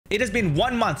It has been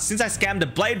 1 month since I scammed the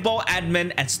Blade Ball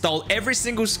admin and stole every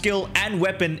single skill and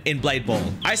weapon in Blade Ball.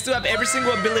 I still have every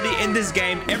single ability in this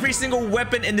game, every single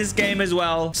weapon in this game as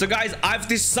well. So guys, I've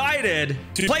decided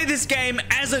to play this game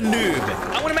as a noob.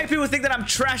 I want to make people think that I'm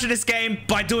trash at this game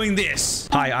by doing this.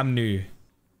 Hi, I'm new.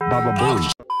 Baba boom.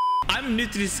 I'm new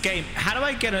to this game. How do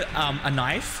I get a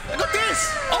knife? I got this!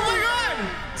 Oh my god!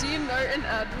 Do you know an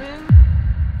admin?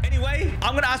 Anyway,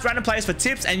 I'm going to ask random players for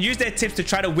tips and use their tips to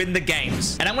try to win the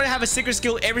games. And I'm going to have a secret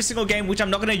skill every single game, which I'm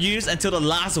not going to use until the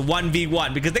last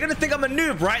 1v1 because they're going to think I'm a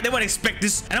noob, right? They won't expect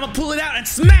this. And I'm going to pull it out and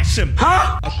smash them.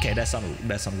 Huh? Okay, that sounded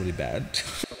really bad.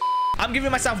 I'm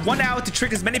giving myself 1 hour to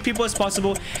trick as many people as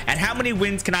possible. And how many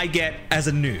wins can I get as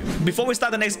a noob? Before we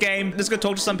start the next game, let's go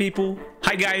talk to some people.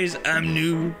 Hi guys, I'm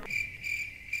new.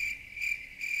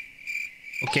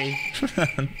 Okay.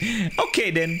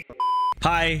 Okay then.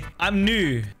 Hi, I'm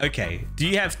new. Okay, do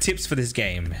you have tips for this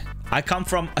game? I come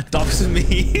from Adopt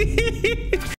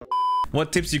Me.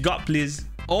 What tips you got, please?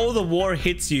 All the war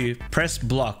hits you, press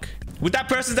block. With that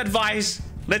person's advice,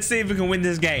 let's see if we can win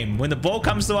this game. When the ball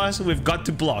comes to us, we've got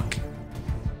to block.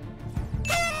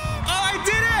 Oh, I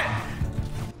did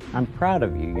it! I'm proud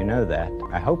of you, you know that.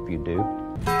 I hope you do.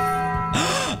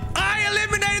 I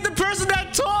eliminated the person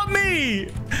that taught me!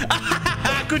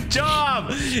 Good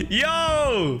job!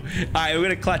 Yo! Alright, we're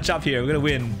gonna clutch up here. We're gonna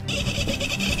win.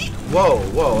 Whoa,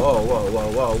 whoa, whoa, whoa,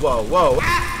 whoa, whoa, whoa, whoa.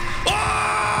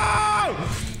 Oh!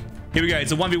 Here we go.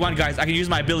 It's a 1v1, guys. I can use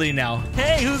my ability now.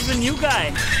 Hey, who's the new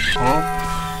guy? Huh?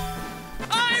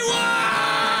 I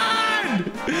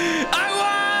won!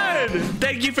 I won!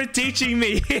 Thank you for teaching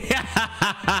me.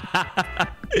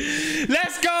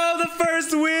 Let's go! The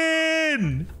first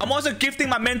win! I'm also gifting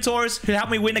my mentors who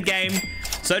helped me win a game.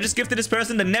 So I just gifted this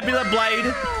person the Nebula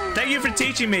Blade. Thank you for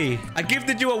teaching me. I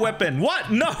gifted you a weapon. What?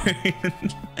 No.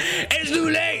 It's too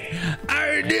late. I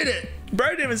already did it. Bro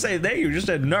didn't even say thank you. Just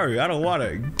said no. I don't want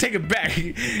it. Take it back.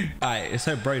 All right.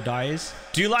 So bro dies.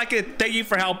 Do you like it? Thank you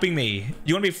for helping me.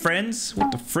 You want to be friends?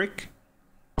 What the frick?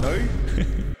 No.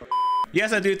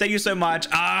 Yes, I do. Thank you so much.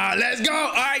 Let's go.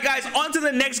 All right, guys, on to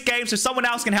the next game so someone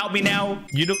else can help me now.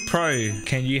 You look pro.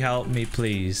 Can you help me,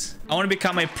 please? I want to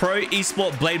become a pro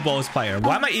esport Blade Balls player.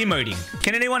 Why am I emoting?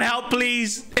 Can anyone help,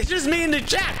 please? It's just me in the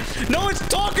chat. No one's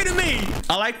talking to me.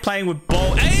 I like playing with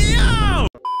ball. Hey, yo!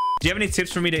 Do you have any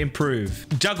tips for me to improve?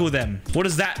 Juggle them. What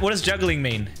is that? What does juggling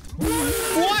mean?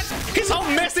 What? His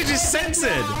whole message is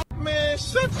censored. Man,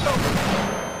 shut up.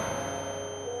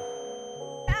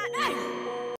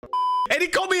 And he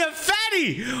called me a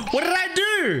fatty. What did I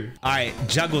do? All right,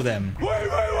 juggle them. Wait.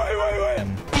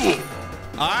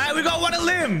 All right, we got one a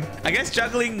limb. I guess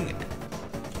juggling.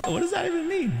 What does that even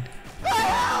mean?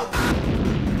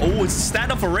 Oh, it's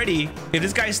stand up already. If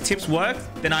this guy's tips work,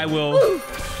 then I will.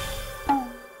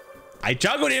 I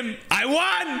juggled him. I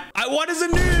won. I won as a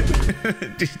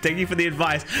noob. Dude, thank you for the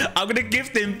advice. I'm going to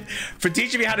gift him for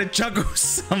teaching me how to juggle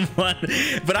someone.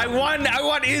 But I won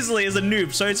easily as a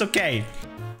noob, so it's okay.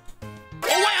 Oh,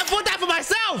 wait, I bought that for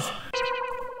myself.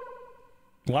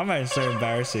 Why am I so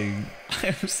embarrassing? I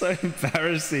am so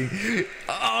embarrassing.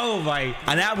 Oh, my.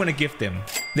 And now I'm going to gift him.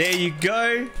 There you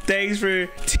go. Thanks for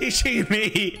teaching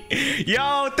me.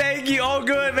 Yo, thank you. All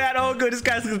good, man. All good. This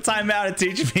guy's going to time out and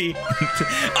teach me.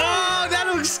 Oh,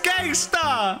 that looks gangster.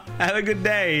 Have a good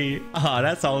day. Oh,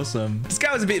 that's awesome. This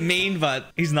guy was a bit mean, but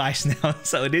he's nice now.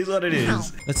 So it is what it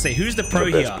is. Let's see. Who's the pro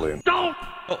here? Don't.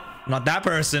 Not that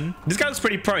person. This guy looks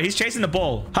pretty pro. He's chasing the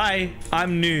ball. Hi,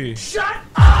 I'm new. Shut up!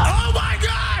 Oh my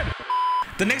god!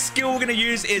 The next skill we're going to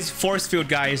use is force field,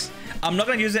 guys. I'm not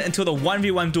going to use it until the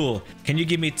 1v1 duel. Can you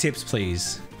give me tips,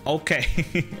 please? Okay.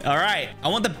 All right. I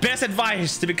want the best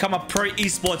advice to become a pro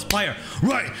esports player.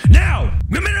 Right now!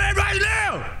 Right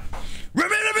now!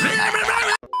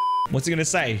 What's he going to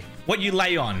say? What you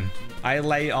lay on? I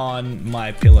lay on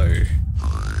my pillow.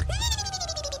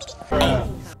 Oh.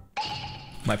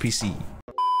 My PC.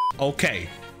 Okay.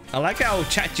 I like how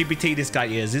ChatGPT this guy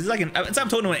is. It's like it's like I'm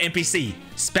talking to an NPC.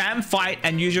 Spam fight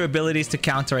and use your abilities to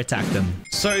counterattack them.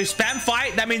 So spam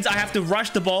fight, that means I have to rush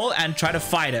the ball and try to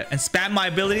fight it. And spam my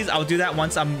abilities, I'll do that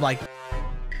once I'm like...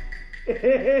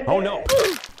 Oh no.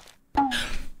 The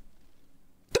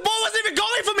ball wasn't even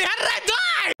going for me. How did I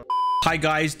die? Hi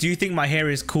guys, do you think my hair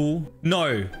is cool?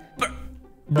 No.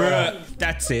 Bruh,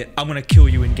 that's it. I'm gonna kill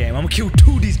you in game. I'm gonna kill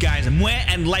two of these guys, Mweh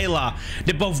and Layla.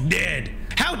 They're both dead.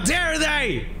 How dare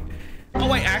they? Oh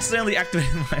wait, I accidentally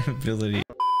activated my ability.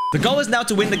 The goal is now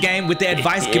to win the game with the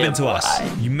advice given to us.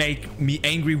 You make me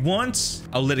angry once,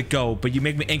 I'll let it go. But you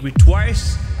make me angry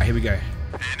twice. All right, here we go.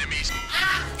 Enemies.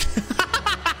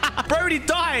 Bro already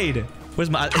died. Where's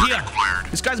my... Here.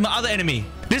 This guy's my other enemy.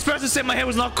 This person said my hair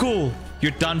was not cool.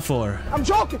 You're done for. I'm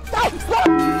joking. No,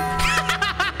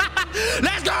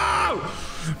 Let's go!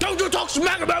 Don't you talk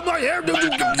smack about my hair.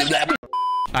 Alright,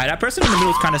 that person in the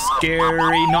middle is kind of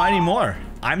scary. Not anymore.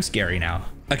 I'm scary now.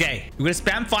 Okay, we're gonna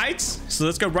spam fights. So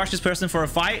let's go rush this person for a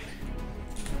fight.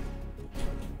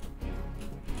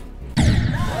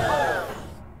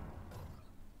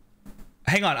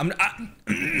 Hang on, I'm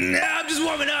just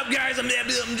warming up, guys. I'm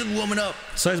just warming up.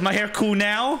 So is my hair cool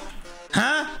now?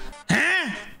 Huh?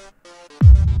 Huh?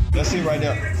 Let's see right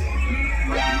now. Man,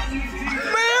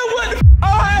 what? Oh,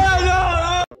 hell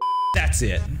no! That's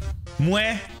it.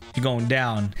 Mwah. You're going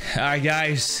down. All right,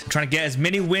 guys. I'm trying to get as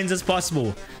many wins as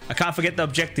possible. I can't forget the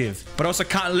objective, but also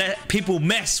can't let people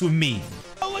mess with me.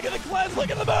 Oh, look at the cleanse.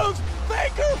 Look at the moves.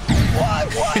 Faker.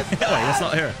 What? Wait, that's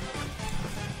not her.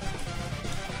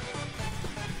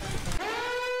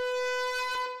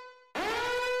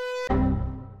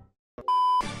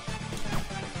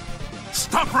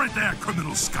 Stop right there,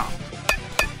 criminal scum.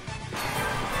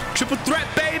 Triple threat,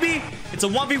 baby. It's a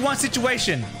 1v1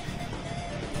 situation.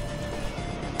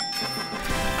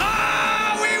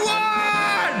 Oh, we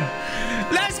won!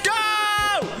 Let's go!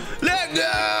 Let's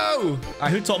go! All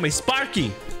right, who told me?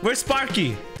 Sparky. Where's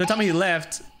Sparky? Don't tell me he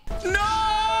left.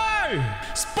 No!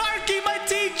 Sparky, my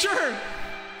teacher!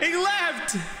 He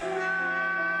left!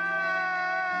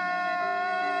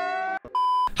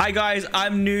 Hi guys,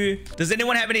 I'm Noob. Does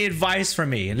anyone have any advice for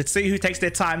me? Let's see who takes their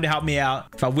time to help me out.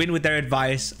 If I win with their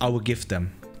advice, I will gift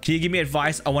them. Can you give me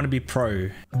advice? I want to be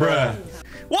pro. Bruh.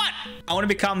 What? I want to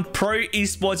become pro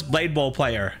esports blade ball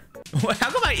player. How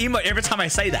come I emote every time I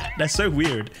say that? That's so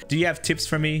weird. Do you have tips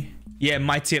for me? Yeah,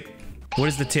 my tip. What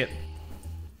is the tip?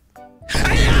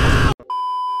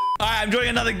 Alright, I'm doing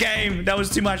another game. That was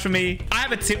too much for me. I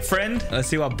have a tip, friend. Let's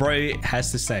see what bro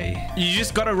has to say. You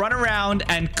just gotta run around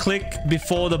and click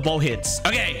before the ball hits.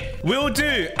 Okay, will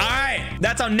do. Alright,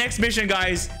 that's our next mission,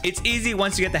 guys. It's easy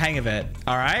once you get the hang of it.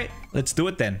 Alright, let's do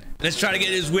it then. Let's try to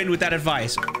get this win with that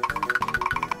advice. 1,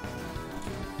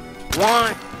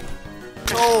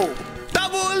 2.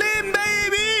 Double in,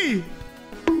 baby!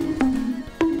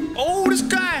 Oh, this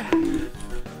guy!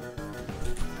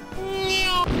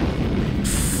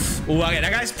 Oh, okay,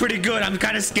 that guy's pretty good. I'm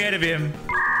kind of scared of him.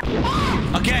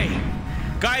 Okay,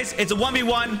 guys, it's a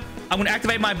 1v1. I'm gonna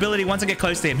activate my ability once I get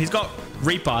close to him. He's got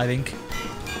Reaper, I think.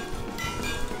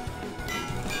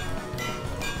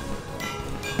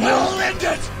 We'll end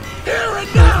it here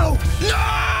and now.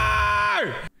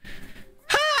 No!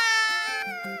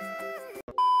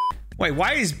 Wait,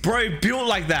 why is bro built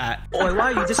like that? Boy,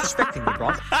 why are you disrespecting me,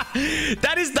 bro?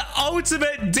 That is the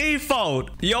ultimate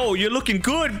default. Yo, you're looking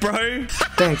good, bro.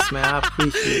 Thanks, man. I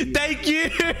appreciate it. Thank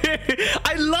you.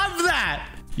 I love that.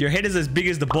 Your head is as big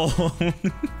as the ball. Bro's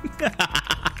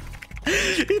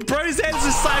head's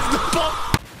the size of the ball.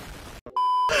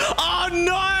 Oh,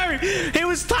 no. He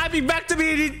was typing back to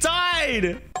me and he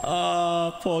died.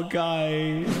 Oh, poor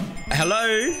guy.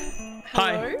 Hello?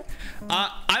 Hi.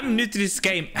 I'm new to this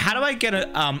game. How do I get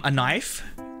a knife?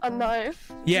 A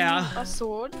knife? Yeah. A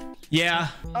sword? Yeah.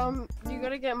 You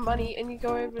gotta get money and you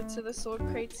go over to the sword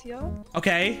crates here.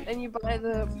 Okay. And you buy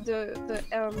the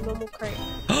normal crate.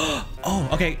 Oh,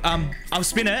 okay. I'll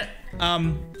spin it.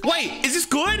 Wait, is this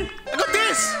good? I got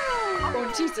this.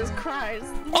 Oh, Jesus Christ.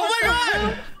 Oh my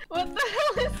God. What the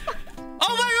hell is that?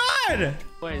 Oh my God.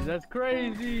 Wait, that's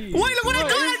crazy. Wait, look what I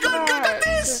got. I got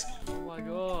this. Oh my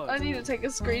god. I need to take a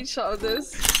screenshot of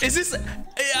this. Is this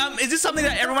something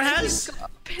that everyone has? He's got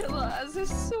a pillar as a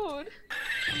sword.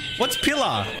 What's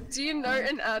pillar? Do you know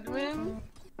an admin?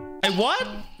 Hey, what?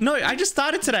 No, I just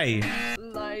started today.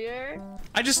 Liar.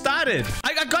 I just started.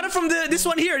 I got it from this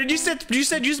one here. You said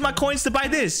use my coins to buy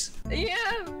this. Yeah.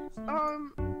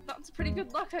 That's pretty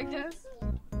good luck, I guess.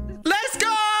 Let's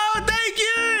go! Thank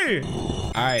you!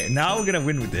 Alright, now we're gonna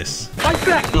win with this. Fight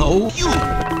back! No, you!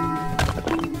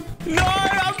 No,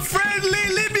 I'm friendly!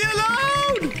 Leave me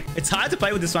alone! It's hard to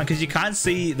play with this one because you can't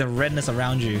see the redness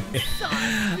around you.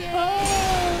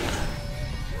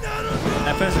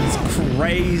 That person's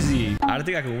crazy. I don't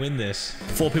think I can win this.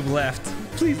 4 people left.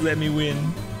 Please let me win.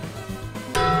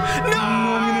 No!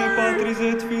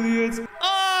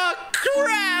 Oh,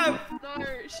 crap! No,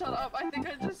 shut up. I think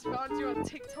I just found you on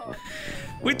TikTok.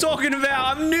 We're talking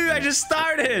about, I'm new, I just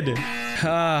started.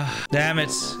 Damn it.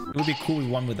 It would be cool if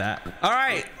we won with that. All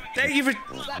right, thank you for,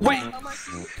 wait.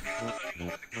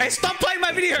 Hey, stop playing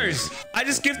my videos. I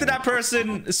just gifted that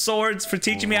person swords for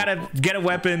teaching me how to get a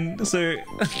weapon. So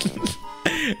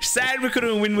sad we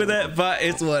couldn't win with it, but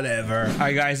it's whatever. All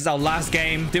right, guys, this is our last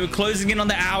game. They were closing in on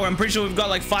the hour. I'm pretty sure we've got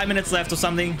like 5 minutes left or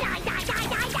something.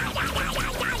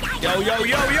 Yo, yo,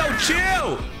 yo, yo,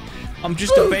 chill. I'm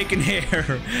just a bacon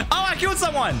here. Oh, I killed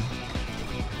someone.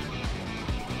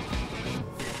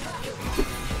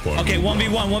 Okay, 1v1,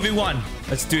 1v1.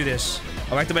 Let's do this.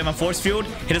 I'll activate my force field.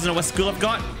 He doesn't know what skill I've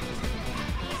got.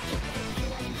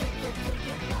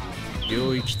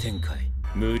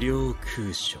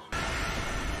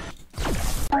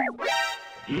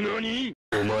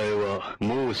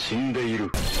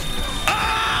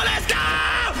 Oh, let's go!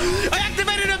 I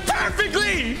activated it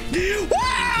perfectly!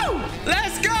 Woo!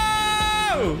 Let's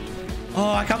go!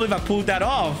 Oh, I can't believe I pulled that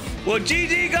off. Well,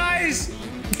 GG, guys.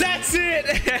 That's it.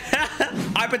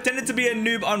 I pretended to be a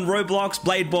noob on Roblox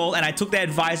Blade Ball, and I took the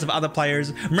advice of other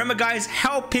players. Remember, guys,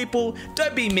 help people.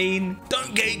 Don't be mean.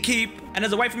 Don't gatekeep. And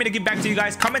as a way for me to give back to you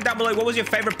guys, comment down below what was your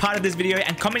favorite part of this video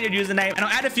and comment your username. And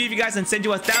I'll add a few of you guys and send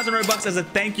you 1,000 Robux as a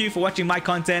thank you for watching my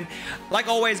content. Like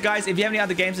always, guys, if you have any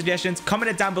other game suggestions, comment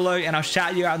it down below and I'll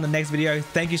shout you out in the next video.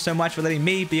 Thank you so much for letting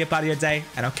me be a part of your day,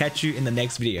 and I'll catch you in the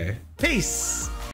next video. Peace.